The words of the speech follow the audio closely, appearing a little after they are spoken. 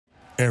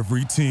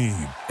Every team,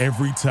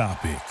 every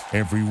topic,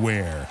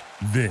 everywhere.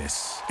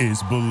 This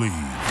is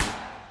Bleav.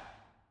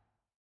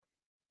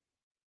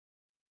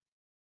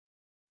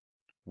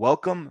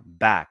 Welcome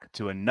back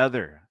to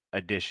another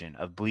edition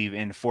of Bleav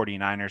in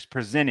 49ers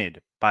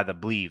presented by the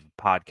Bleav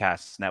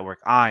Podcasts Network.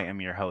 I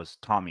am your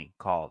host, Tommy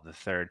Call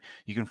III.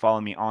 You can follow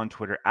me on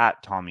Twitter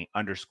at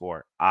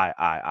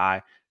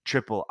Tommy_III,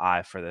 triple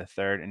I for the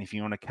third. And if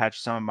you want to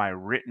catch some of my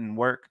written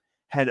work,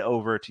 head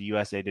over to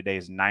USA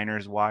Today's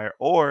Niners Wire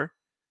or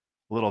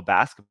a little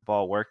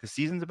basketball work. The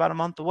season's about a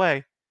month away,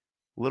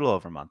 a little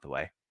over a month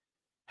away.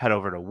 Head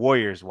over to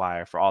Warriors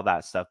Wire for all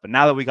that stuff. But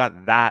now that we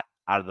got that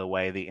out of the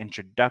way, the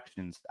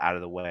introductions out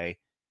of the way,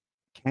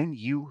 can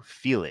you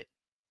feel it?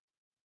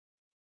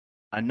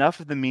 Enough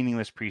of the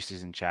meaningless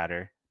preseason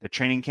chatter, the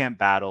training camp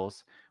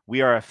battles.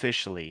 We are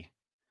officially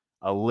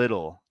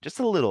just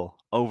a little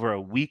over a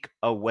week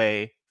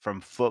away from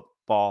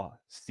football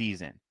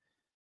season.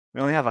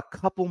 We only have a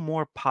couple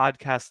more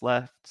podcasts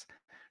left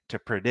to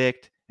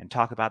predict and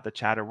talk about the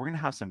chatter. We're going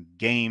to have some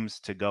games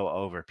to go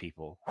over,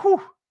 people.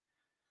 Whew.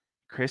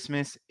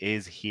 Christmas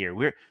is here.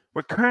 We're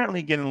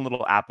currently getting a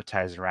little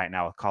appetizer right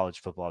now with college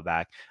football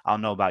back. I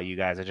don't know about you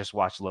guys. I just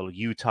watched a little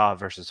Utah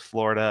versus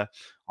Florida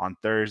on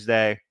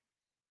Thursday.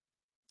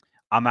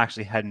 I'm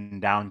actually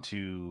heading down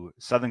to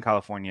Southern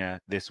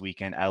California this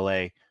weekend,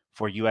 LA,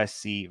 for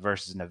USC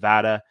versus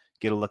Nevada.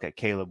 Get a look at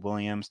Caleb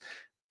Williams.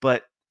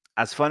 But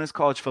as fun as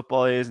college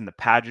football is and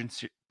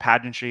the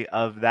pageantry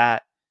of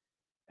that,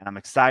 and I'm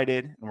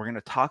excited, and we're going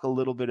to talk a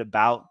little bit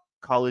about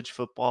college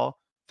football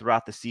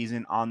throughout the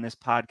season on this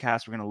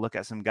podcast. We're going to look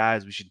at some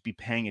guys we should be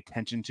paying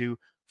attention to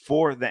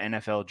for the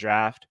NFL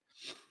draft.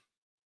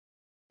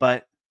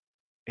 But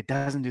it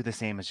doesn't do the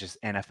same as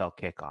just NFL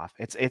kickoff.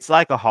 It's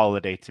like a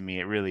holiday to me.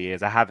 It really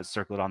is. I have it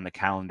circled on the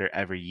calendar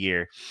every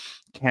year.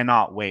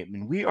 Cannot wait. I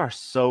mean, we are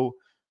so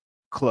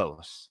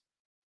close.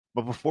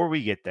 But before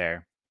we get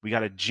there, we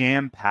got a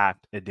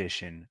jam-packed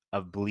edition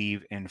of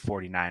Bleav in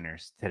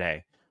 49ers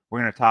today. We're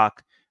going to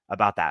talk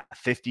about that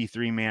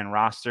 53-man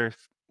roster.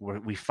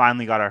 We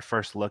finally got our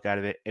first look at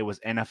it. It was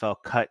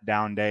NFL cut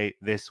down day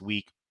this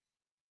week.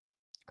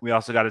 We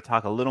also got to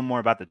talk a little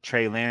more about the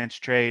Trey Lance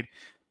trade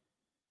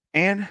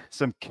and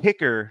some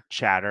kicker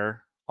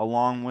chatter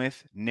along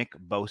with Nick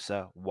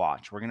Bosa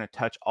watch. We're going to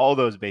touch all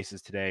those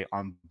bases today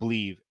on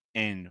Bleav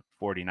in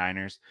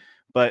 49ers.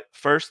 But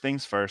first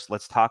things first,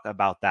 let's talk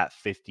about that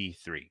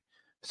 53.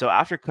 So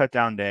after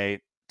cutdown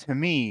day, to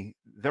me,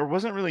 there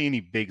wasn't really any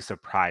big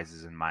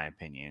surprises in my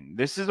opinion.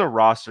 This is a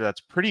roster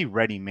that's pretty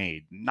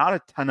ready-made. Not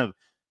a ton of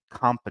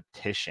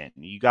competition.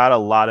 You got a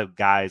lot of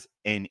guys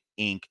in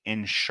ink,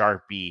 in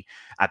Sharpie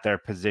at their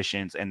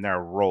positions and their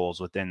roles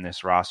within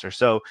this roster.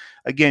 So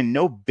again,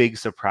 no big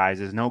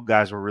surprises. No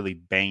guys were really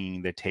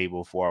banging the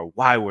table for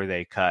why were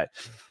they cut.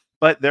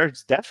 But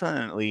there's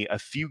definitely a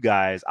few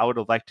guys I would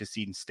have liked to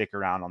see stick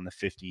around on the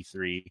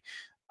 53.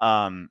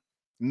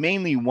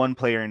 Mainly one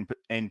player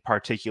in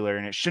particular,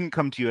 and it shouldn't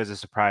come to you as a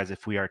surprise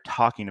if we are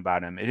talking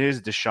about him. It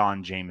is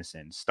Deshaun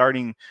Jameson.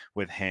 Starting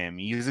with him,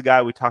 he's a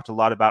guy we talked a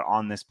lot about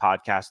on this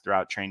podcast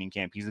throughout training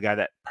camp. He's a guy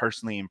that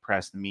personally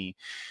impressed me.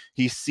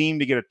 He seemed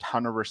to get a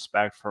ton of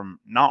respect from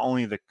not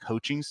only the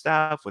coaching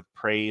staff with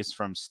praise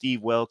from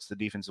Steve Wilkes, the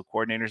defensive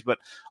coordinators, but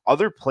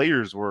other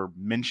players were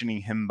mentioning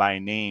him by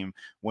name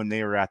when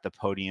they were at the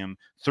podium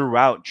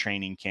throughout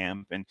training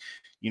camp. And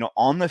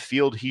on the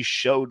field, he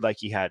showed like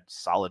he had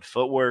solid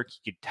footwork.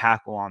 He could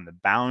tackle on the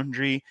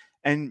boundary.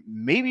 And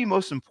maybe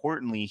most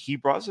importantly, he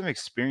brought some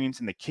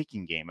experience in the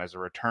kicking game as a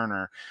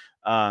returner.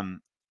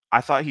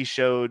 I thought he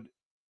showed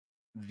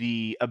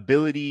the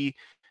ability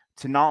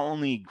to not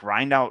only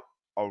grind out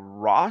a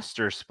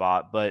roster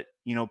spot, but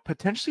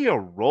potentially a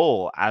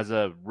role as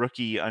a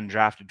rookie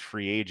undrafted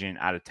free agent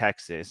out of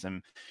Texas.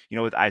 And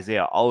with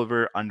Isaiah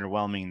Oliver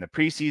underwhelming in the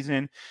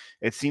preseason,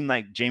 it seemed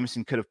like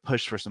Jameson could have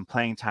pushed for some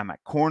playing time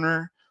at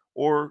corner,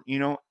 or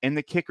in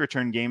the kick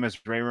return game as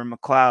Rayron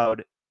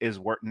McLeod is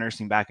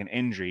nursing back an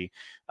injury.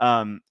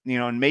 And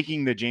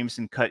making the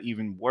Jameson cut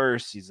even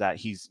worse is that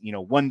he's,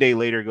 one day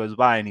later goes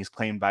by and he's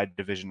claimed by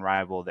division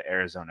rival, the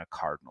Arizona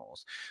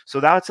Cardinals. So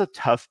that's a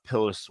tough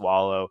pill to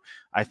swallow,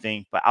 I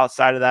think. But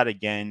outside of that,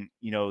 again,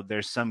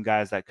 there's some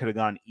guys that could have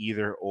gone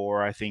either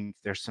or. I think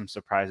there's some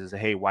surprises that,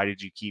 hey,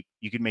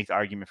 you could make the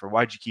argument for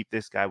why did you keep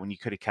this guy when you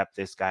could have kept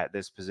this guy at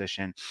this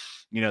position?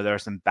 There are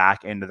some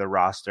back end of the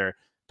roster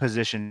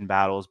position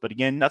battles, but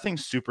again, nothing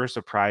super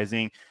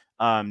surprising.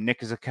 Nick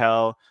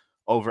Zakelj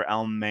over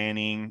Elm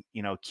Manning,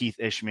 Keith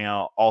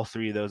Ishmael, all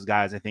three of those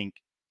guys, I think,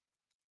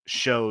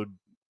 showed,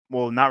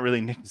 well, not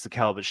really Nick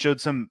Zakelj, but showed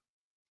some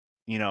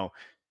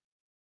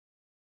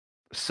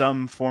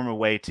form of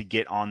way to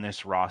get on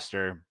this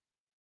roster.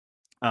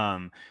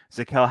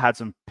 Zakelj had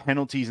some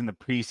penalties in the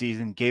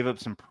preseason, gave up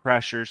some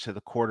pressures to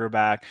the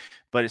quarterback,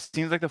 but it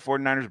seems like the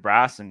 49ers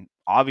brass and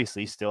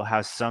obviously still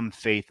has some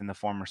faith in the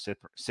former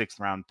sixth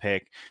round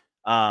pick.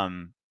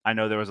 I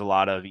know there was a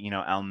lot of,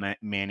 Elm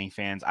Manning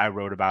fans. I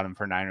wrote about him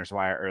for Niners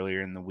Wire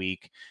earlier in the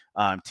week.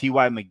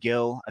 T.Y.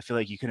 McGill, I feel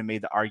like you could have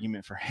made the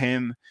argument for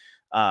him.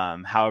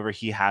 However,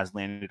 he has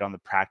landed on the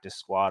practice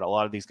squad. A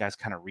lot of these guys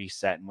kind of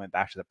reset and went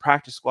back to the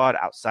practice squad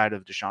outside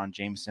of Deshaun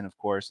Jameson, of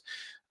course.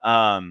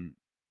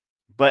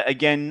 But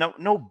again,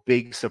 no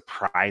big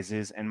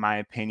surprises in my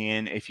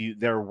opinion. If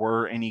there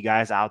were any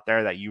guys out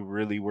there that you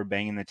really were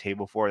banging the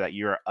table for, that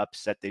you're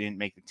upset they didn't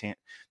make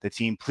the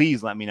team,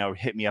 please let me know.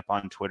 Hit me up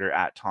on Twitter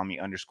at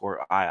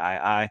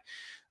Tommy_III.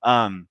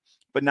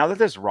 But now that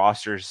this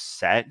roster is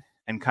set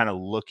and kind of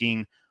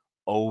looking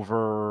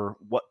over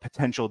what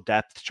potential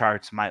depth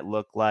charts might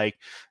look like,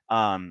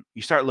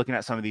 you start looking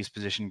at some of these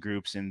position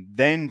groups, and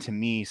then to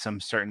me, some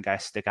certain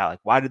guys stick out. Like,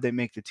 why did they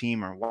make the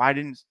team, or why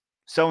didn't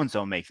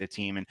so-and-so make the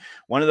team? And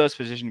one of those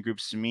position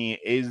groups to me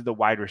is the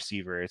wide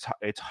receiver.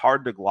 It's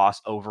hard to gloss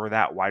over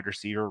that wide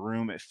receiver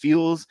room. It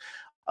feels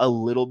a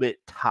little bit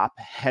top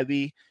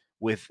heavy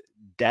with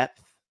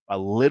depth, a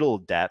little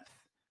depth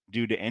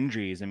due to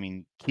injuries. I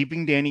mean,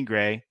 keeping Danny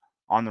Gray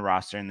on the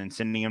roster and then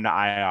sending him to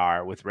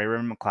IR with Ray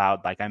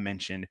McCloud, like I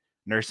mentioned,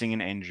 nursing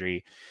an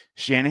injury.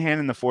 Shanahan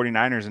and the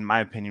 49ers, in my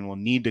opinion, will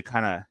need to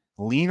kind of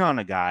lean on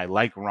a guy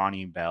like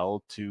Ronnie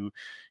Bell to,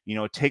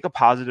 take a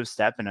positive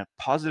step, and a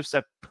positive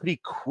step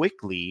pretty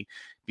quickly,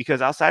 because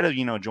outside of,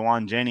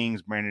 Juwan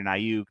Jennings, Brandon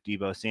Ayuk,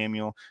 Deebo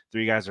Samuel,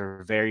 three guys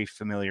are very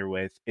familiar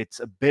with, it's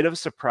a bit of a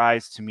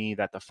surprise to me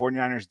that the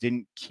 49ers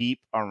didn't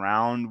keep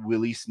around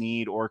Willie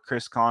Snead or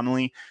Chris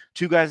Conley,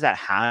 two guys that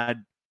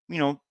had,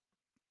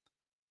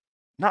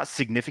 not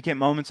significant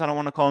moments, I don't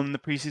want to call them in the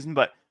preseason,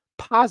 but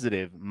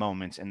positive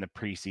moments in the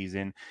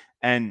preseason.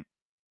 And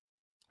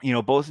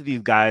both of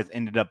these guys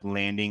ended up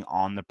landing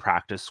on the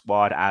practice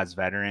squad as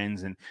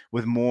veterans, and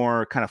with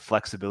more kind of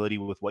flexibility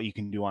with what you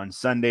can do on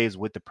Sundays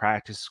with the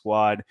practice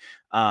squad.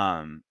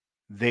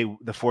 The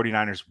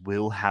 49ers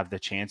will have the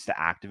chance to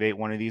activate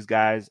one of these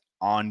guys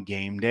on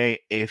game day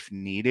if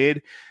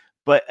needed.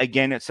 But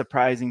again, it's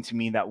surprising to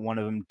me that one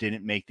of them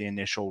didn't make the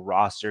initial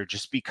roster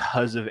just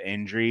because of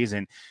injuries,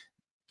 and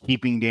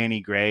keeping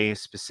Danny Gray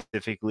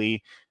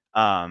specifically.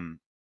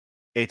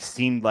 It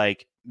seemed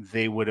like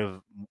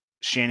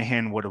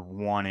Shanahan would have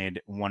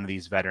wanted one of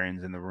these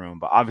veterans in the room,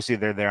 but obviously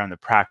they're there on the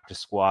practice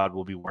squad.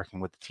 We'll be working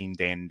with the team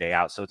day in and day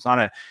out. So it's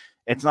not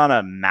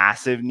a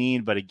massive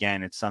need, but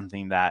again, it's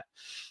something that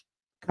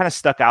kind of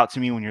stuck out to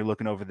me when you're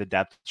looking over the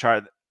depth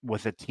chart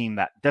with a team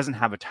that doesn't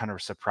have a ton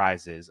of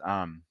surprises.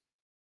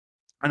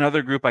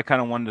 Another group I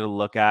kind of wanted to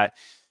look at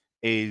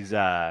is,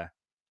 the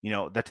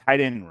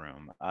tight end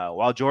room.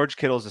 While George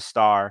Kittle's a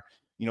star,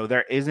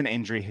 there is an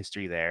injury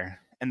history there.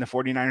 And the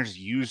 49ers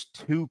used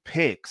 2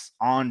 picks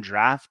on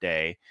draft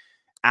day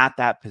at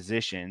that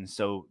position.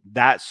 So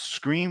that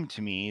screamed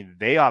to me,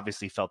 they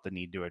obviously felt the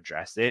need to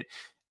address it.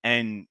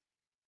 And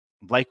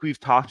like we've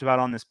talked about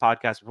on this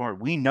podcast before,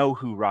 we know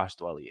who Ross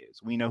Dwelley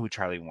is. We know who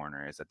Charlie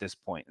Warner is at this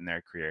point in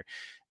their career.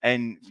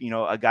 And,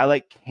 a guy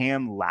like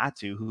Cam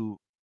Latu, who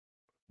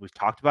we've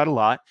talked about a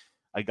lot,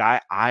 a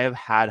guy I have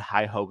had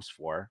high hopes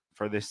for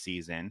this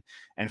season,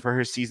 and for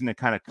his season to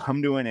kind of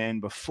come to an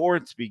end before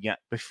it's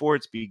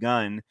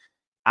begun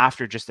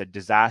after just a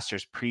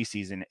disastrous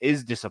preseason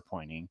is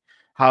disappointing.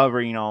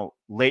 However,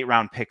 late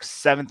round pick,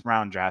 7th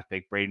round draft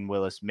pick, Braden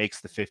Willis makes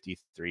the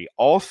 53.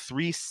 All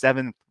 3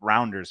 7th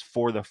rounders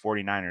for the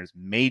 49ers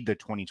made the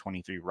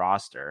 2023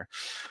 roster.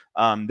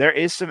 There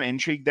is some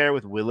intrigue there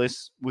with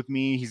Willis with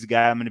me. He's a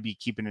guy I'm going to be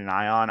keeping an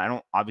eye on. I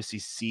don't obviously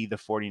see the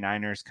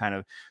 49ers kind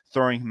of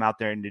throwing him out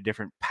there into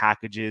different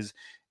packages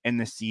in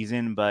the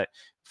season, but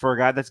for a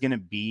guy that's going to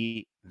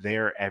be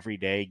there every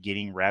day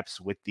getting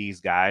reps with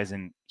these guys,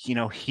 and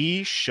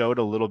he showed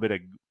a little bit of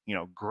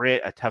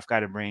grit, a tough guy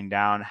to bring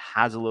down,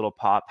 has a little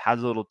pop,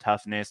 has a little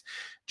toughness,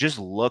 just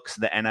looks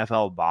the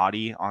NFL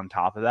body on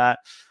top of that.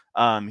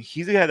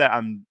 He's a guy that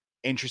I'm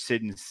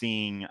interested in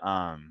seeing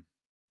kind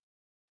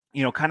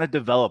of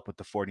develop with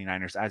the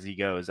 49ers as he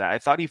goes. I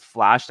thought he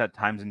flashed at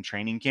times in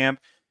training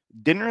camp,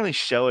 didn't really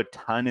show a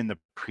ton in the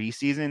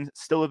preseason,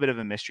 still a bit of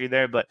a mystery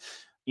there, but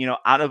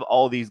out of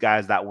all these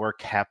guys that were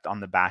kept on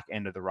the back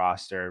end of the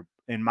roster,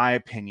 in my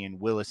opinion,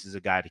 Willis is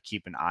a guy to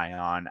keep an eye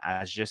on,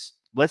 as just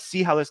let's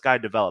see how this guy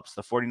develops.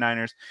 The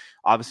 49ers,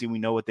 obviously, we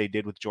know what they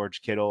did with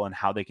George Kittle and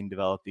how they can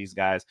develop these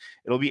guys.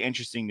 It'll be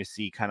interesting to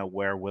see kind of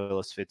where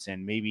Willis fits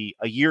in. Maybe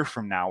a year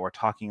from now, we're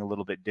talking a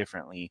little bit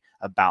differently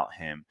about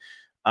him.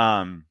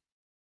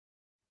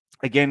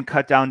 Again,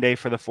 cut down day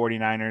for the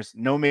 49ers.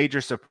 No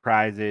major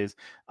surprises.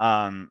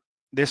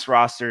 This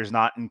roster is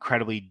not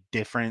incredibly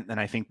different than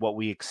I think what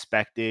we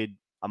expected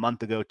a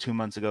month ago, 2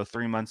 months ago,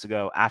 3 months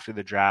ago after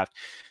the draft.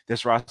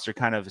 This roster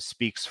kind of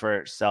speaks for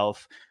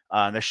itself.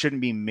 There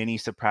shouldn't be many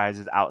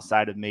surprises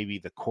outside of maybe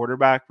the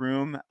quarterback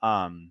room,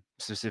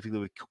 specifically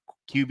with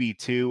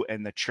QB2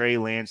 and the Trey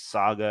Lance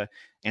saga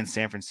in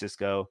San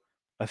Francisco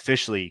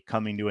officially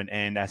coming to an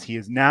end, as he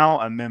is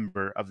now a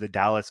member of the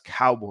Dallas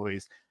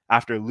Cowboys.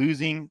 After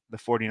losing the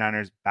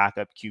 49ers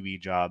backup QB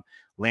job,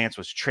 Lance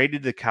was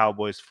traded to the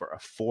Cowboys for a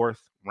 4th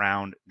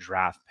round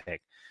draft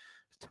pick.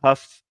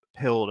 Tough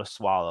pill to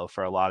swallow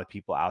for a lot of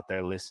people out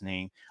there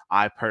listening.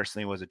 I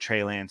personally was a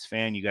Trey Lance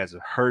fan. You guys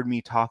have heard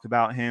me talk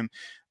about him.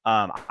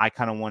 I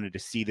kind of wanted to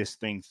see this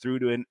thing through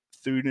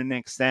through to an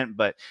extent.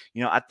 But,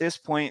 at this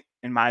point,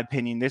 in my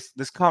opinion,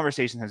 this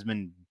conversation has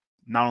been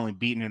not only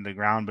beaten into the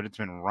ground, but it's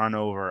been run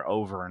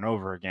over and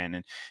over again.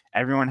 And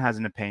everyone has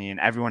an opinion.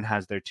 Everyone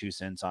has their 2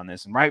 cents on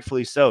this, and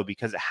rightfully so,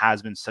 because it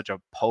has been such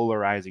a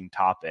polarizing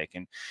topic.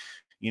 And,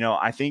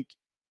 I think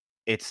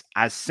it's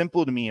as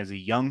simple to me as a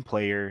young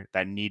player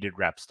that needed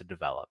reps to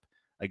develop,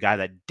 a guy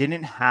that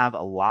didn't have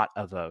a lot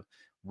of a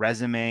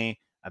resume,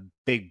 a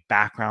big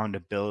background to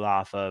build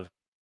off of.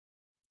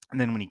 And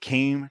then when he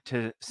came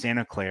to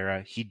Santa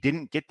Clara, he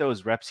didn't get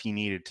those reps he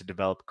needed to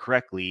develop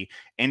correctly.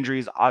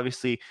 Injuries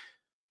obviously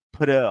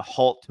put a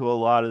halt to a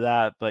lot of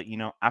that. But,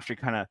 after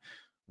kind of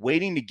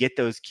waiting to get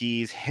those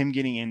keys, him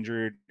getting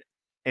injured,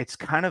 it's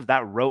kind of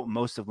that wrote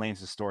most of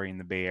Lance's story in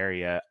the Bay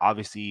Area.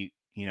 Obviously,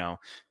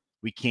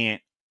 we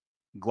can't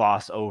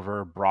gloss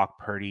over Brock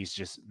Purdy's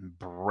just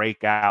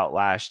breakout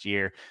last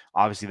year.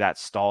 Obviously, that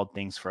stalled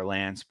things for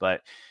Lance,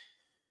 but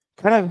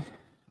kind of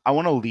I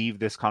want to leave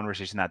this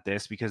conversation at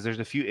this because there's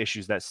a few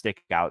issues that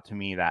stick out to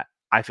me that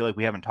I feel like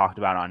we haven't talked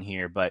about on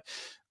here. But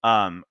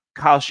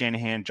Kyle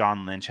Shanahan,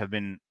 John Lynch have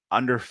been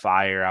under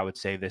fire, I would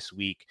say, this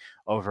week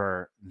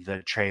over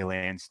the Trey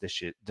Lance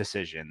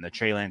decision, the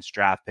Trey Lance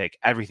draft pick,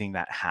 everything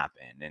that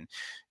happened. And,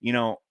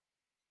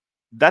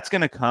 that's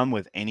going to come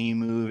with any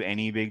move,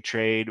 any big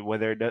trade,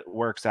 whether it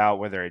works out,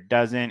 whether it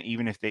doesn't,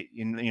 even if they,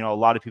 a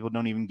lot of people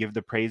don't even give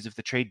the praise if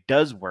the trade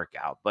does work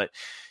out. But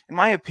in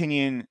my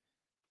opinion,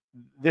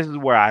 this is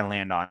where I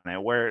land on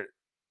it, where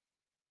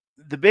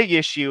the big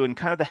issue and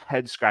kind of the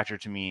head scratcher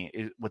to me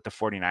is with the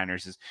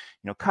 49ers is,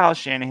 Kyle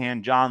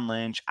Shanahan, John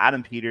Lynch,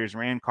 Adam Peters,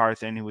 Rand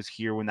Carthen, who was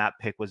here when that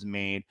pick was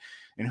made,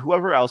 and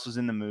whoever else was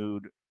in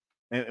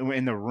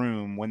the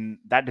room when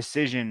that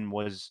decision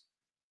was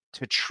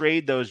to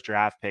trade those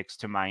draft picks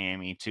to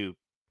Miami to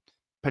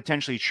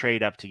potentially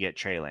trade up to get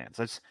Trey Lance.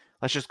 Let's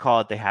just call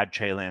it they had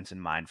Trey Lance in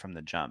mind from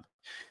the jump.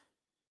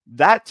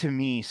 That to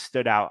me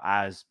stood out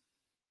as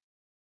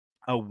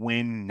a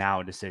win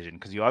now decision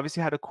because you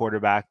obviously had a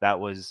quarterback that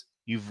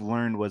you've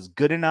learned was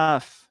good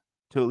enough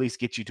to at least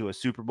get you to a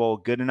Super Bowl,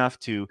 good enough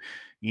to,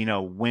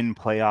 win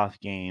playoff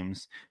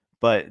games.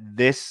 But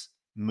this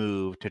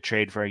move to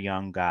trade for a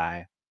young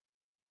guy,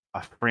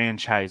 a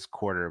franchise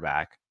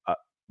quarterback,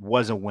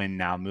 was a win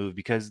now move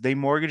because they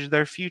mortgaged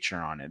their future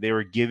on it. They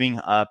were giving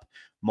up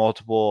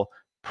multiple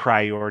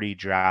priority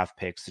draft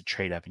picks to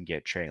trade up and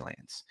get Trey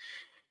Lance.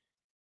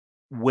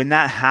 When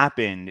that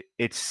happened,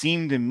 it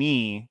seemed to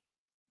me,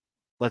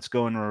 let's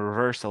go in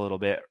reverse a little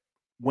bit.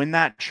 When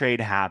that trade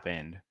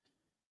happened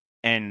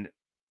and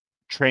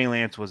Trey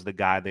Lance was the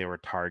guy they were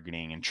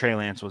targeting and Trey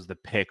Lance was the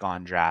pick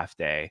on draft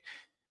day,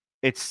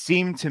 it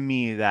seemed to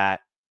me that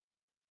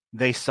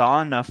they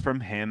saw enough from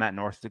him at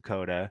North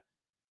Dakota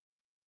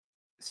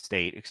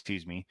State,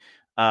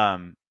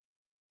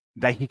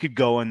 that he could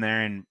go in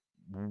there and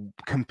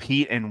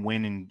compete and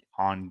win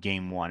on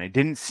game one. It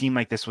didn't seem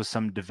like this was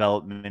some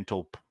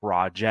developmental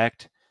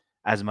project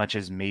as much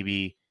as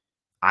maybe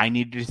I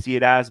needed to see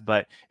it as.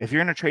 But if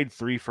you're going to trade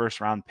 3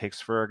 first-round picks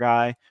for a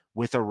guy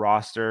with a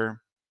roster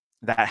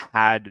that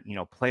had,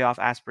 playoff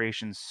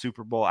aspirations,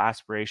 Super Bowl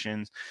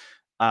aspirations,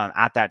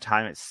 at that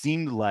time, it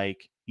seemed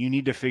like you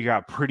need to figure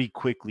out pretty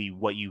quickly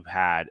what you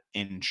had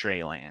in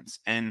Trey Lance.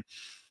 And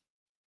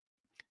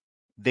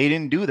they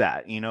didn't do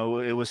that.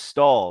 It was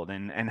stalled,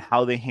 and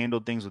how they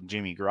handled things with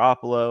Jimmy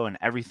Garoppolo and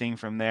everything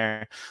from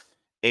there.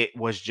 It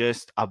was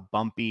just a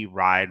bumpy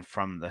ride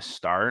from the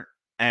start.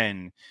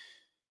 And,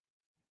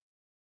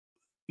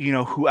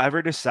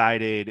 whoever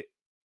decided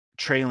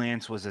Trey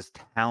Lance was as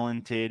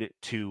talented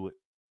to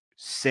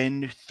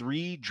send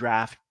 3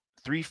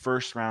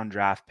 first round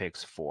draft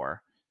picks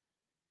for,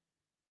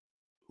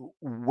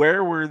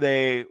 where were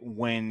they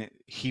when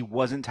he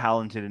wasn't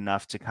talented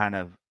enough to kind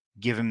of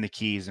give him the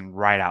keys and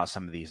write out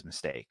some of these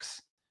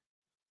mistakes?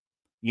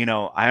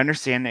 I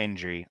understand the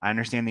injury. I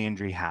understand the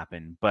injury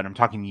happened, but I'm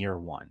talking year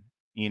one,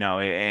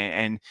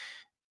 and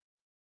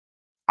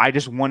I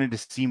just wanted to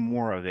see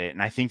more of it.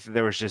 And I think that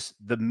there was just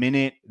the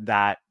minute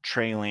that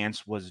Trey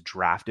Lance was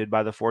drafted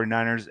by the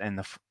 49ers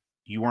and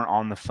you weren't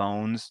on the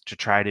phones to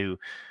try to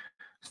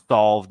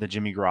solve the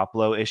Jimmy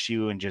Garoppolo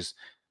issue and just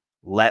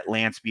let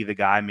Lance be the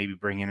guy, maybe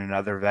bring in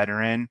another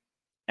veteran.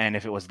 And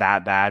if it was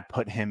that bad,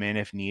 put him in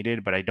if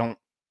needed. But I don't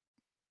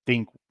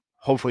think,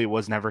 hopefully it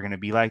was never going to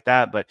be like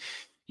that. But,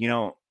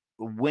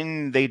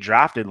 when they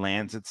drafted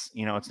Lance, it's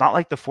not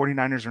like the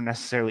 49ers are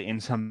necessarily in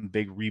some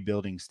big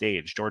rebuilding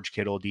stage. George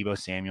Kittle, Deebo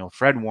Samuel,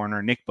 Fred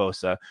Warner, Nick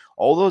Bosa,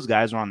 all those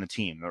guys were on the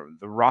team.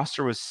 The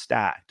roster was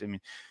stacked. I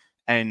mean,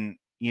 and,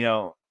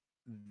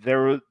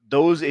 there were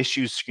those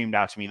issues screamed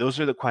out to me. Those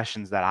are the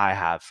questions that I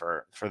have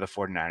for the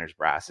 49ers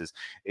brass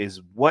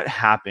is what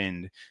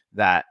happened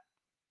that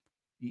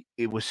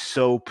it was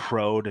so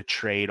pro to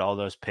trade all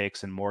those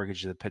picks and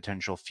mortgage the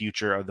potential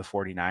future of the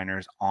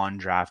 49ers on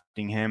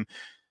drafting him,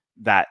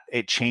 that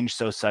it changed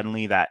so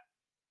suddenly that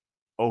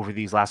over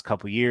these last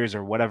couple of years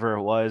or whatever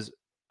it was,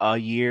 a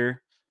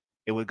year,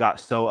 it got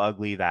so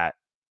ugly that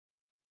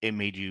it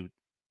made you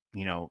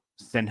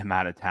send him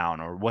out of town?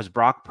 Or was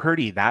Brock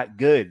Purdy that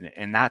good?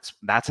 And that's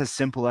as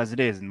simple as it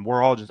is. And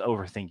we're all just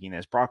overthinking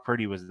this. Brock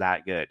Purdy was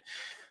that good.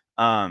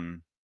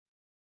 Um,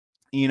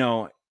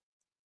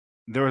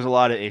 there was a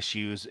lot of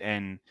issues,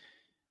 and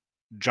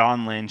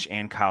John Lynch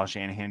and Kyle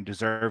Shanahan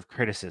deserve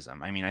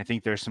criticism. I mean, I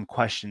think there's some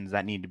questions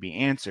that need to be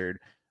answered,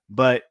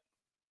 but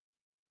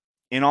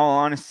in all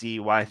honesty,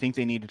 while I think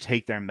they need to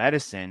take their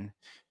medicine,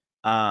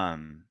 I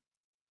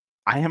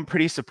am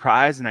pretty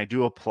surprised, and I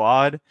do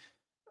applaud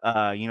the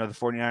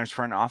 49ers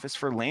front office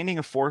for landing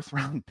a 4th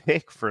round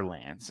pick for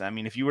Lance. I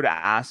mean, if you were to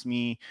ask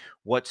me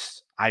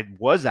I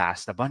was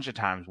asked a bunch of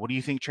times, what do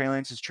you think Trey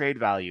Lance's trade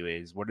value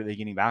is? What are they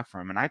getting back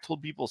from him? And I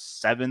told people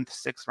 7th,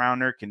 6th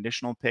rounder,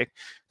 conditional pick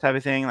type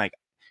of thing. Like,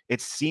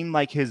 it seemed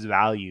like his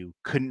value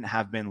couldn't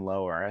have been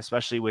lower,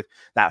 especially with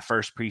that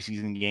first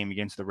preseason game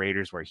against the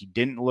Raiders where he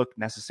didn't look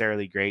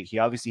necessarily great. He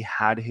obviously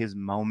had his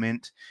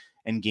moment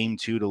in game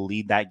 2 to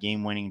lead that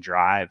game-winning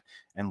drive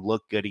and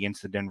look good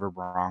against the Denver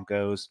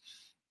Broncos.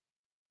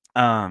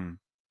 But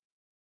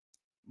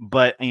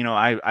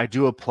I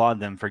do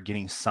applaud them for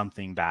getting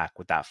something back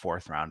with that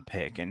 4th round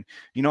pick. And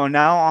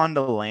now on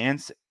to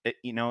Lance.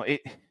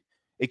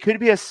 It could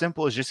be as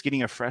simple as just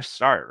getting a fresh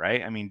start,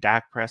 right? I mean,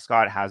 Dak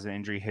Prescott has an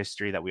injury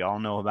history that we all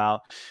know about.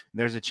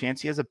 There's a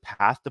chance he has a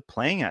path to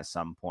playing at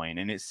some point,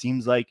 and it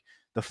seems like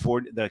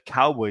the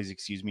Cowboys,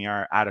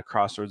 are at a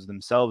crossroads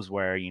themselves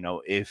where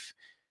if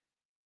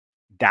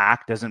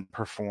Dak doesn't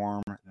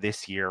perform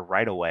this year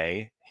right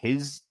away,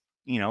 his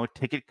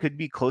ticket could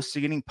be close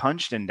to getting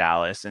punched in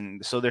Dallas.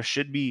 And so there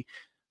should be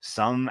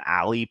some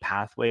alley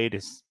pathway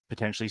to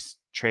potentially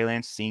Trey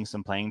Lance seeing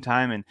some playing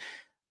time. And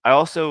I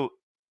also,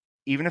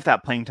 even if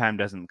that playing time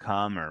doesn't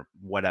come or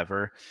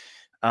whatever,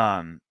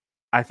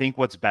 I think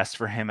what's best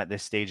for him at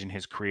this stage in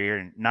his career,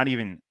 and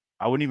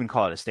I wouldn't even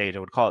call it a stage, I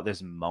would call it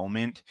this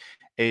moment,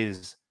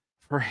 is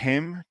for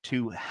him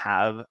to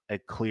have a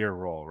clear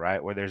role,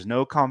 right? Where there's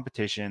no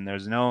competition,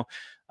 there's no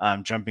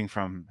jumping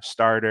from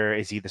starter.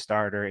 Is he the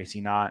starter? Is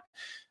he not?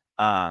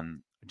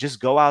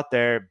 Just go out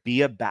there,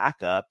 be a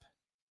backup,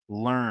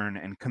 learn,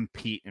 and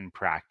compete in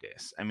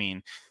practice. I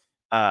mean,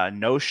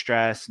 no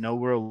stress, no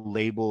real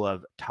label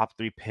of top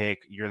 3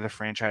 pick. You're the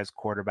franchise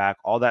quarterback,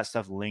 all that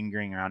stuff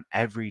lingering around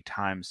every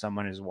time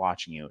someone is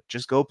watching you.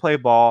 Just go play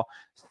ball,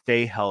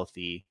 stay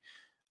healthy.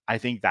 I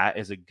think that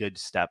is a good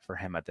step for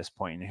him at this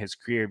point in his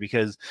career,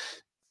 because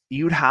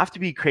you'd have to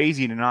be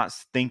crazy to not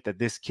think that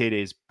this kid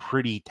is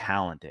pretty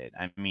talented.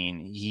 I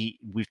mean,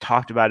 we've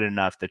talked about it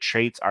enough. The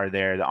traits are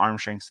there, the arm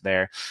strength's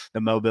there,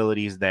 the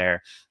mobility is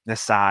there, the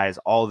size,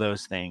 all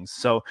those things.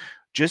 So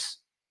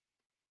just,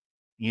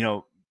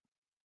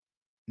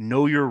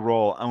 know your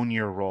role, own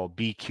your role,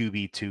 be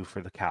QB2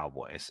 for the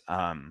Cowboys.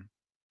 I'm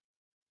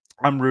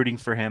rooting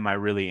for him. I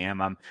really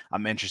am.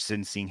 I'm interested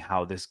in seeing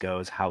how this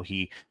goes, how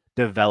he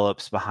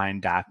develops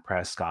behind Dak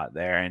Prescott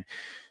there. And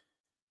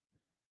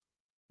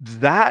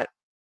that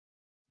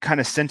kind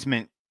of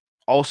sentiment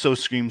also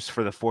screams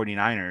for the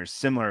 49ers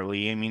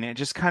similarly. I mean, it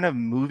just kind of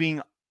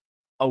moving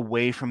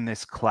away from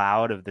this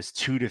cloud of this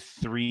 2 to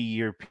 3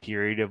 year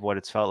period of what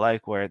it's felt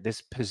like, where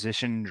this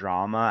position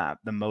drama at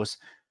the most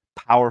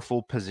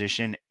powerful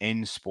position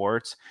in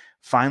sports,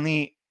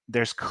 finally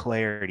there's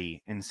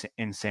clarity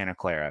in Santa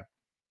Clara.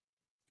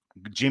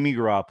 Jimmy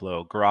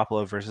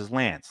Garoppolo versus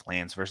Lance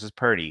versus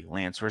Purdy,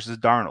 Lance versus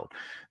Darnold.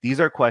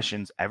 These are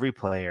questions every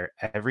player,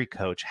 every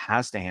coach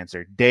has to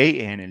answer day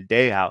in and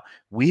day out.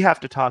 We have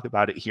to talk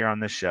about it here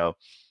on this show.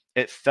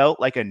 It felt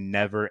like a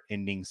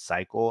never-ending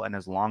cycle, and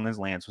as long as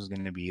Lance was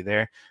going to be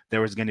there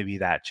was going to be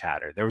that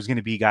chatter. There was going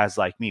to be guys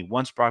like me.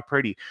 Once Brock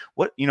Purdy's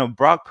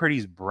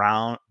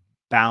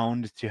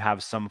bound to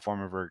have some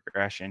form of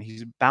regression.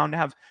 He's bound to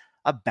have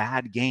a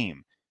bad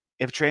game.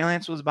 If Trey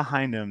Lance was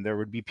behind him, there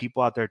would be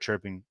people out there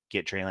chirping,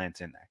 get Trey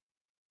Lance in there.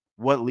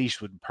 What leash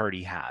would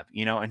Purdy have?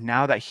 And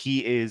now that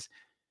he is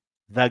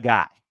the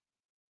guy,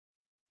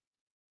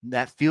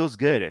 that feels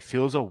good. It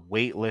feels a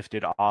weight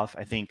lifted off,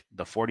 I think,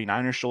 the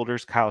 49ers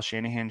shoulders, Kyle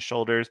Shanahan's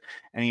shoulders.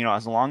 And,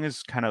 as long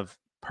as kind of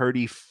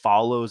Purdy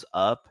follows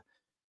up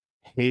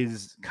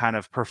his kind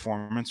of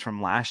performance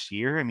from last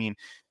year, I mean,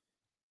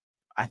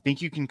 I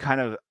think you can kind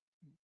of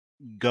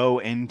go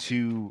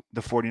into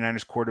the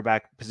 49ers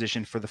quarterback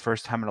position for the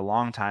first time in a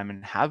long time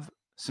and have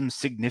some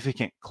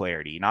significant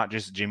clarity, not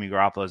just Jimmy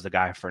Garoppolo is the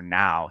guy for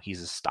now. He's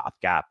a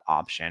stopgap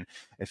option.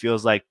 It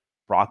feels like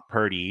Brock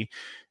Purdy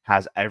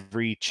has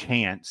every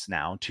chance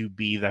now to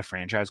be the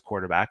franchise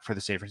quarterback for the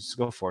San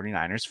Francisco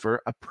 49ers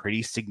for a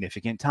pretty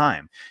significant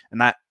time.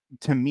 And that,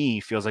 to me,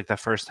 feels like the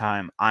first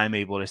time I'm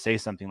able to say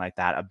something like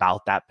that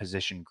about that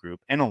position group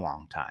in a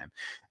long time.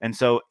 And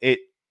so it,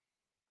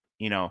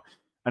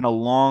 in a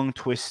long,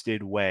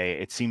 twisted way,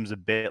 it seems a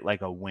bit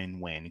like a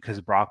win-win, because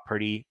Brock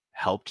Purdy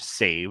helped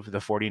save the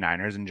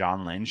 49ers and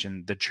John Lynch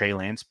and the Trey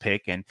Lance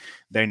pick, and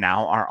they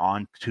now are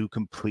on 2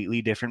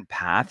 completely different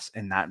paths,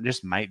 and that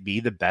just might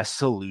be the best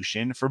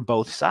solution for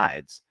both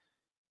sides.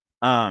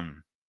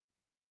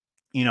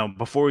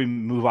 Before we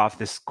move off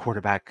this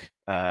quarterback,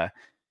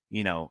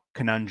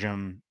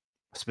 conundrum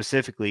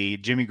specifically,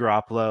 Jimmy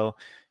Garoppolo,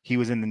 he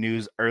was in the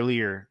news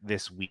earlier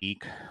this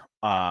week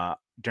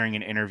during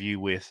an interview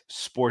with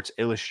Sports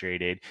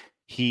Illustrated.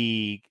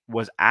 He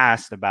was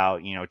asked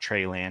about,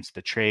 Trey Lance,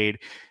 the trade.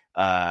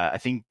 I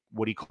think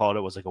what he called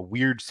it was like a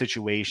weird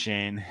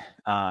situation. He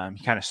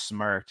kind of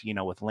smirked,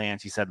 with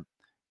Lance. He said,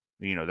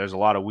 there's a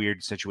lot of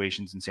weird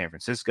situations in San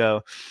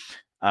Francisco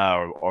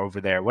or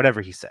over there,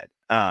 whatever he said.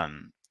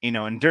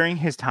 And during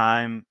his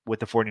time with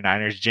the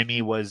 49ers,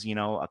 Jimmy was,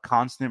 a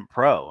constant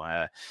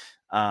pro.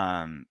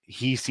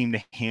 He seemed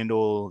to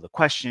handle the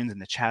questions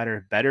and the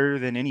chatter better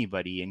than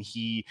anybody. And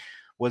he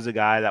was a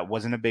guy that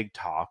wasn't a big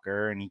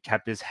talker, and he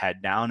kept his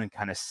head down and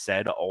kind of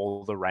said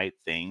all the right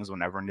things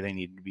whenever they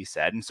needed to be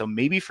said. And so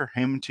maybe for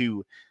him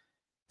to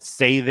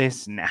say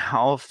this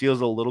now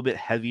feels a little bit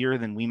heavier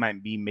than we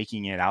might be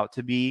making it out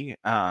to be.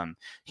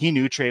 He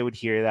knew Trey would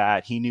hear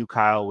that. He knew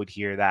Kyle would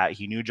hear that.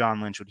 He knew John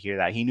Lynch would hear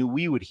that. He knew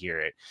we would hear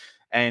it.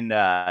 And,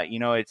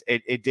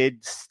 it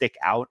did stick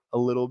out a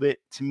little bit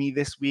to me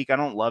this week. I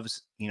don't love,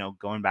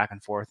 going back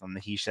and forth on the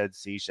he said,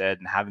 she said,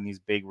 and having these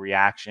big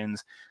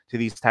reactions to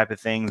these type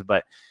of things.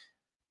 But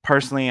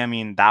personally, I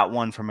mean, that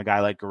one from a guy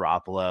like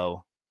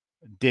Garoppolo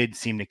did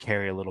seem to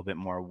carry a little bit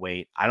more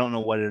weight. I don't know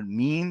what it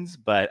means,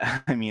 but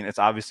I mean, it's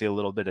obviously a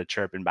little bit of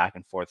chirping back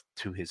and forth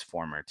to his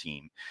former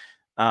team.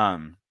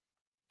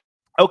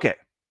 Okay.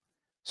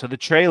 So the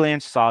Trey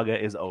Lance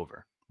saga is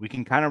over. We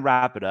can kind of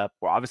wrap it up.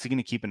 We're obviously going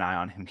to keep an eye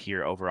on him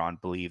here over on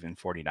Bleav in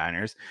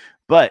 49ers,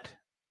 but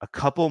a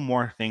couple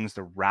more things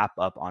to wrap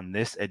up on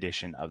this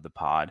edition of the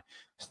pod,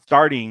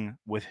 starting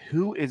with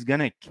who is going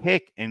to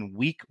kick in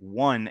week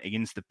 1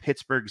 against the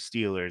Pittsburgh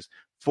Steelers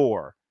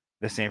for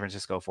the San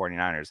Francisco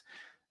 49ers.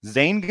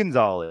 Zane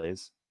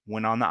Gonzalez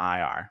went on the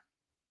IR.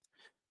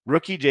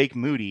 Rookie Jake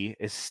Moody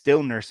is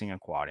still nursing a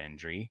quad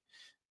injury.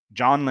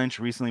 John Lynch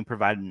recently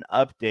provided an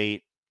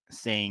update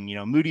saying,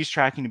 Moody's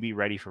tracking to be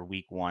ready for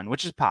week 1,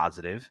 which is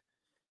positive.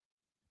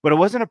 But it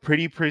wasn't a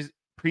pretty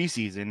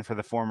preseason for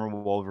the former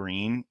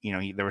Wolverine.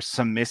 There were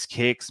some missed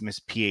kicks,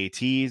 missed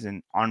PATs,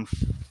 and on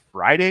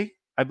Friday,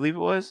 I believe it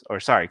was,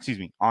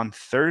 on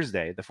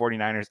Thursday, the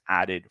 49ers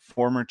added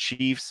former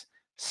Chiefs,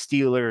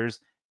 Steelers,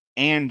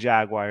 and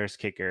Jaguars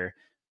kicker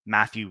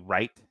Matthew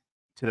Wright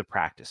to the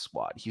practice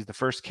squad. He's the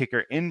first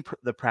kicker in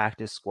the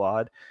practice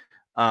squad.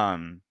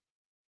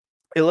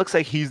 It looks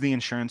like he's the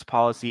insurance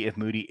policy if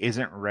Moody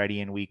isn't ready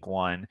in week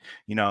 1,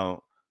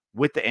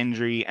 with the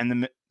injury.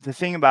 And the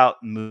thing about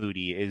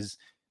Moody is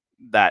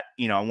that,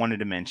 I wanted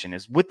to mention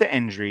is with the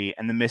injury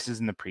and the misses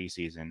in the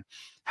preseason,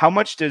 how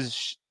much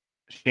does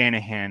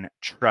Shanahan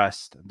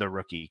trust the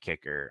rookie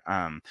kicker?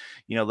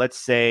 Let's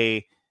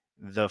say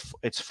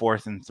it's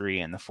 4th and 3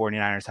 and the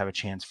 49ers have a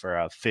chance for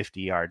a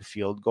 50-yard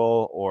field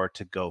goal or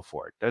to go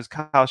for it. Does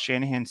Kyle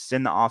Shanahan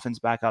send the offense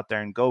back out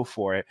there and go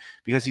for it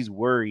because he's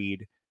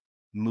worried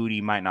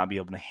Moody might not be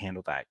able to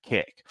handle that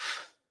kick?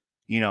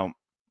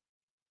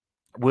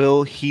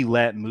 Will he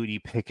let Moody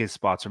pick his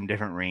spots from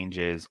different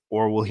ranges,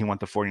 or will he want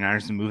the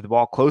 49ers to move the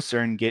ball closer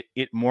and get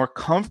it more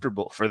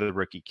comfortable for the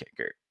rookie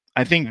kicker?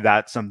 I think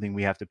that's something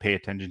we have to pay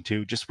attention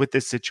to. Just with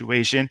this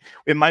situation,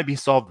 it might be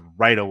solved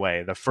right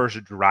away. The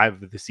first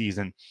drive of the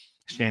season,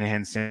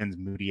 Shanahan sends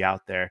Moody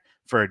out there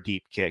for a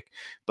deep kick.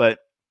 But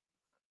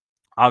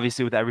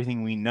obviously, with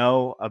everything we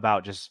know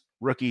about just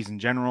rookies in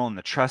general and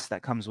the trust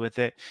that comes with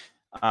it,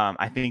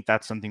 I think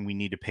that's something we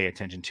need to pay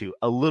attention to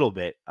a little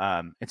bit.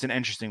 It's an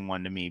interesting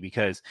one to me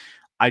because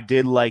I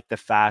did like the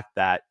fact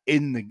that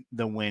in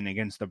the win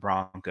against the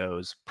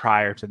Broncos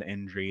prior to the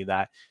injury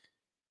that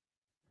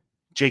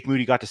Jake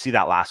Moody got to see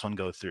that last one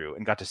go through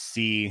and got to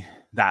see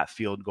that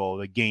field goal,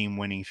 the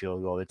game-winning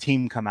field goal, the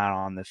team come out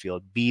on the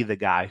field, be the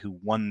guy who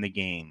won the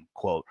game,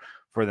 quote,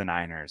 for the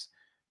Niners.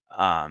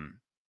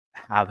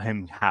 Have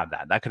him have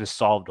that. That could have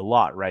solved a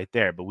lot right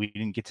there, but we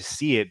didn't get to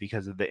see it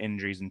because of the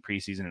injuries in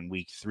preseason in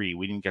week 3.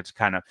 We didn't get to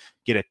kind of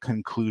get a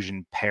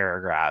conclusion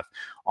paragraph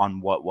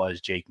on what was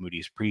Jake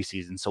Moody's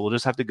preseason. So we'll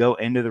just have to go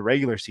into the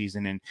regular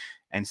season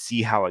and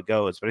see how it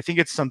goes. But I think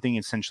it's something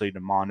essentially to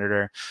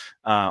monitor.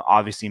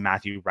 Obviously,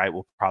 Matthew Wright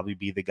will probably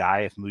be the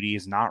guy if Moody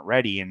is not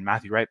ready. And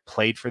Matthew Wright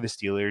played for the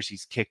Steelers.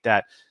 He's kicked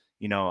at,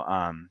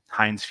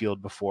 Heinz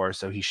Field before,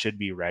 so he should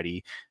be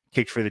ready.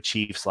 Kicked for the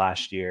Chiefs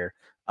last year.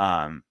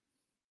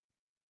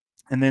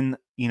 And then,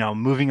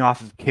 moving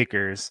off of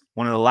kickers,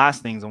 one of the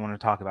last things I want to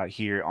talk about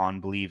here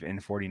on Bleav in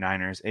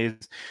 49ers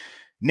is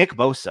Nick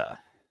Bosa.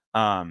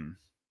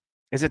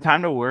 Is it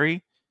time to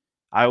worry?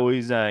 I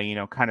always,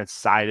 kind of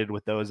sided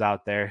with those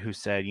out there who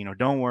said,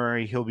 don't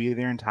worry, he'll be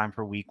there in time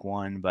for week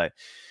 1. But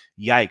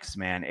yikes,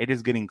 man, it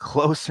is getting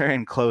closer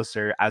and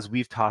closer. As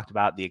we've talked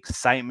about, the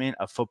excitement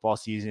of football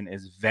season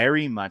is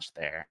very much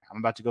there. I'm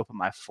about to go put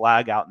my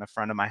flag out in the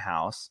front of my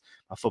house,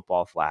 a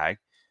football flag.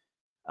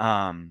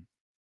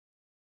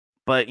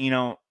 But,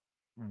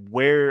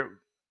 where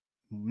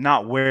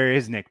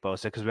is Nick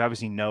Bosa? Because we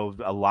obviously know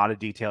a lot of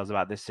details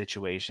about this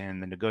situation.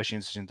 The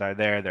negotiations are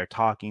there. They're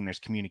talking. There's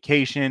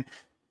communication.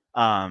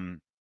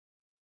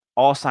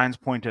 All signs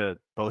point to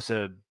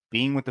Bosa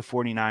being with the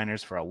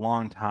 49ers for a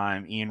long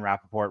time. Ian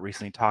Rappaport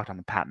recently talked on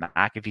the Pat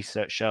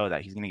McAfee show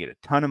that he's going to get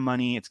a ton of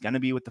money. It's going to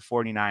be with the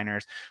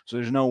 49ers. So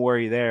there's no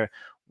worry there.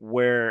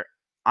 Where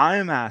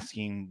I'm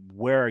asking,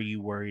 where are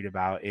you worried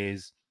about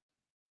is,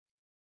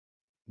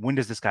 when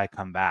does this guy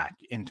come back?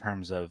 In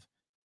terms of,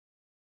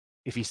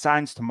 if he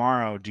signs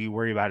tomorrow, do you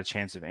worry about a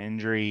chance of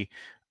injury?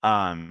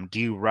 Do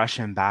you rush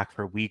him back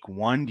for week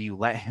 1? Do you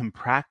let him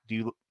practice? Do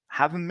you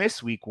have him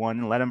miss week 1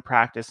 and let him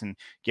practice and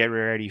get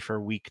ready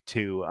for week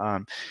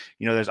 2?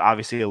 There's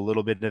obviously a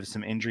little bit of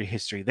some injury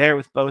history there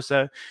with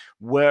Bosa.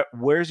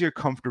 Where's your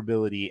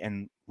comfortability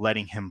in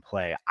letting him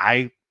play?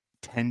 I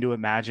tend to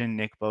imagine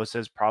Nick Bosa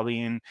is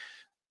probably in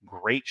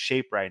great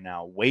shape right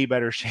now, way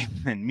better shape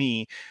than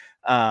me.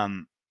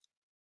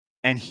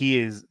 And he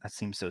is, that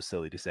seems so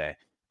silly to say.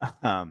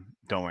 Don't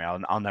worry,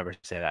 I'll never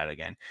say that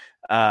again.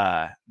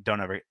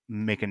 Don't ever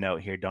make a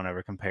note here. Don't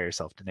ever compare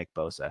yourself to Nick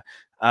Bosa.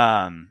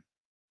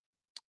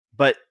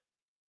 But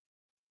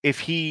if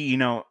he,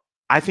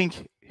 I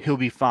think he'll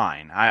be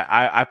fine.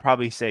 I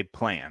probably say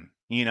play him,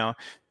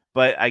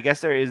 but I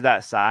guess there is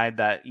that side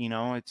that,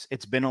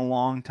 it's been a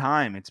long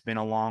time. It's been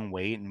a long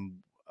wait. And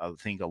I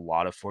think a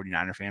lot of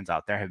 49er fans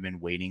out there have been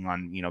waiting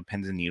on,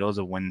 pins and needles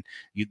of when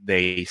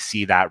they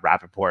see that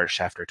Rappaport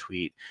Schefter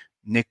tweet.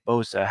 Nick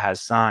Bosa has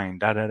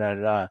signed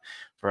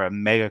for a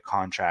mega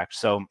contract.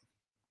 So,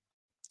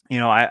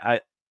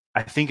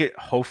 I think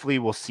hopefully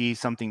we'll see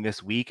something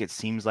this week. It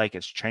seems like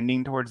it's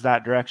trending towards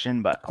that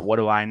direction, but what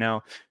do I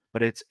know?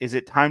 But is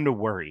it time to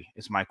worry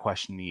is my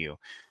question to you.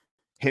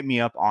 Hit me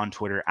up on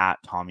Twitter at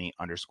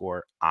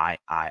Tommy_III.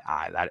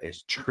 That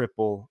is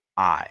triple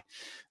I.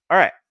 All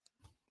right.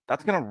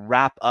 That's going to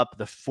wrap up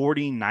the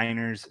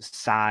 49ers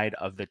side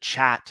of the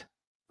chat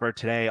for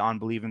today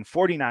on Bleav in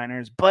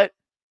 49ers. But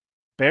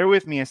bear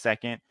with me a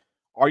second.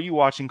 Are you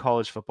watching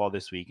college football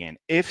this weekend?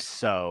 If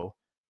so,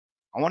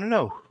 I want to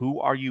know,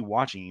 who are you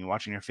watching? Are you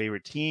watching your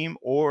favorite team,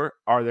 or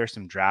are there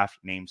some draft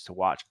names to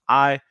watch?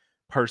 I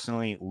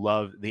personally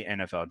love the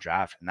NFL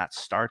draft, and that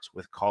starts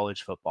with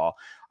college football.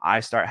 I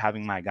start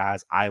having my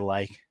guys I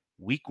like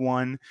week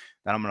 1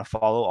 that I'm going to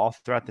follow all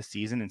throughout the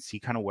season and see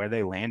kind of where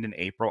they land in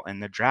April in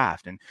the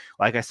draft. And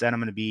like I said, I'm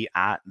going to be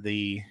at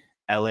the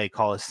LA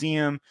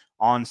Coliseum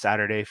on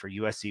Saturday for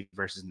USC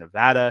versus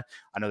Nevada.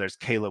 I know there's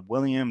Caleb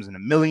Williams and a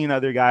million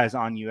other guys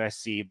on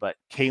USC, but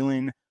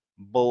Kalen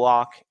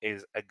Bullock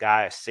is a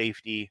guy, a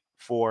safety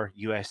for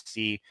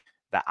USC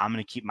that I'm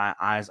going to keep my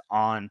eyes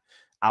on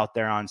out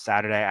there on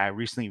Saturday. I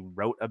recently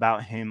wrote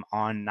about him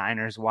on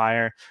Niners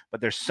Wire,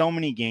 but there's so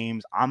many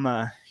games. I'm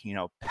a,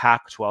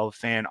 Pac-12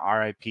 fan.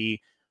 RIP.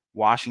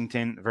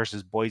 Washington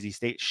versus Boise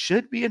State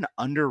should be an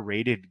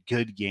underrated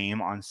good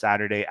game on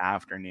Saturday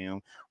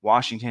afternoon.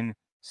 Washington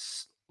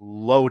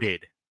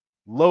loaded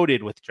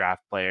with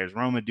draft players.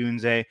 Rome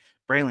Odunze,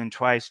 Braylon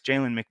Twice,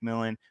 Jalen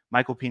McMillan,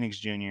 Michael Penix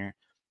Jr.,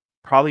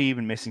 probably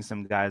even missing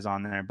some guys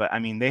on there. But,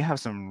 they have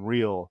some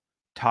real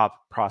top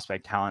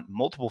prospect talent,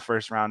 multiple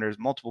first rounders,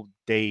 multiple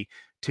day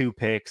 2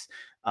 picks,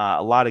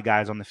 a lot of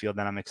guys on the field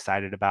that I'm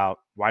excited about,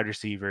 wide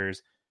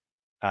receivers,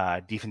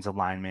 defensive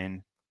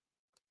linemen.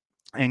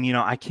 And,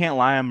 I can't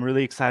lie, I'm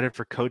really excited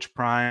for Coach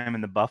Prime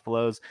and the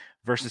Buffaloes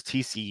versus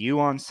TCU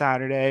on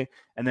Saturday.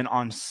 And then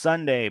on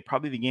Sunday,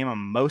 probably the game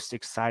I'm most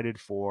excited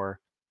for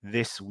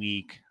this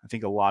week, I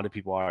think a lot of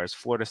people are, is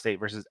Florida State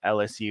versus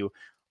LSU.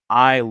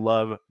 I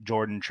love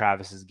Jordan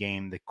Travis's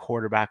game, the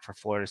quarterback for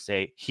Florida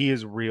State. He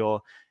is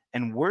real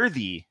and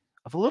worthy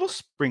of a little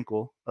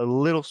sprinkle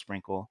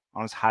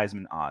on his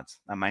Heisman odds.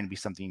 That might be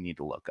something you need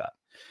to look up.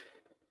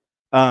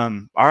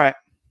 All right.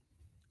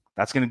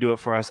 That's going to do it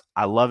for us.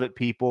 I love it,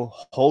 people.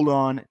 Hold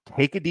on.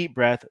 Take a deep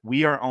breath.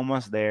 We are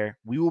almost there.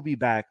 We will be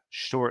back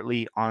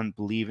shortly on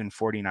Bleav in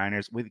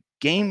 49ers with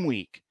game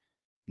week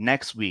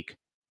next week.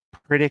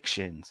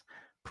 Predictions,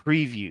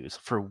 previews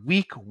for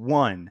week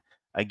 1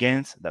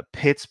 against the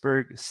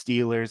Pittsburgh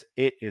Steelers.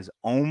 It is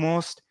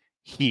almost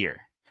here.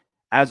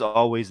 As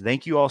always,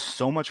 thank you all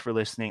so much for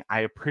listening. I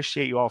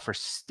appreciate you all for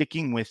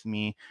sticking with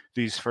me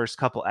through these first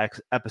couple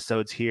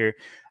episodes here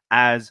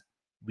as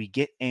we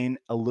get in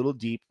a little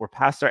deep. We're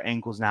past our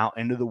ankles now,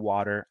 into the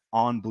water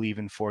on Bleav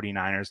in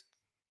 49ers.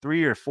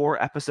 3 or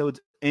 4 episodes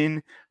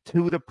into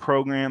the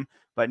program.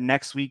 But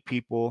next week,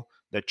 people,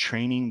 the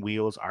training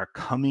wheels are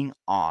coming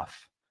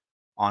off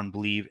on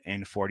Bleav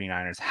in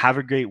 49ers. Have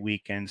a great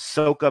weekend.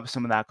 Soak up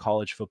some of that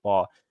college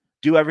football.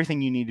 Do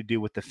everything you need to do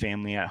with the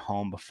family at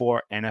home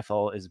before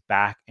NFL is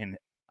back and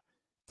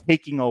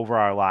taking over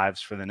our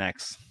lives for the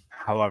next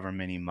however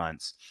many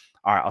months.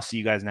 All right, I'll see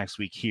you guys next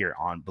week here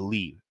on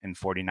Bleav in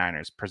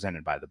 49ers,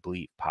 presented by the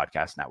Bleav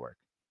Podcast Network.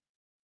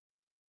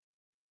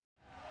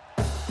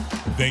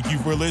 Thank you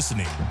for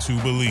listening to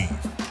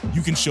Bleav.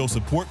 You can show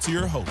support to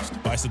your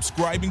host by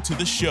subscribing to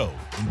the show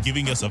and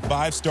giving us a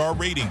 5-star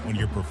rating on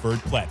your preferred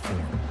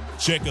platform.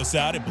 Check us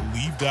out at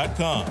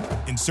Bleav.com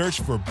and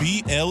search for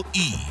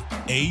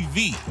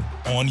BLEAV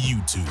on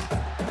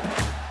YouTube.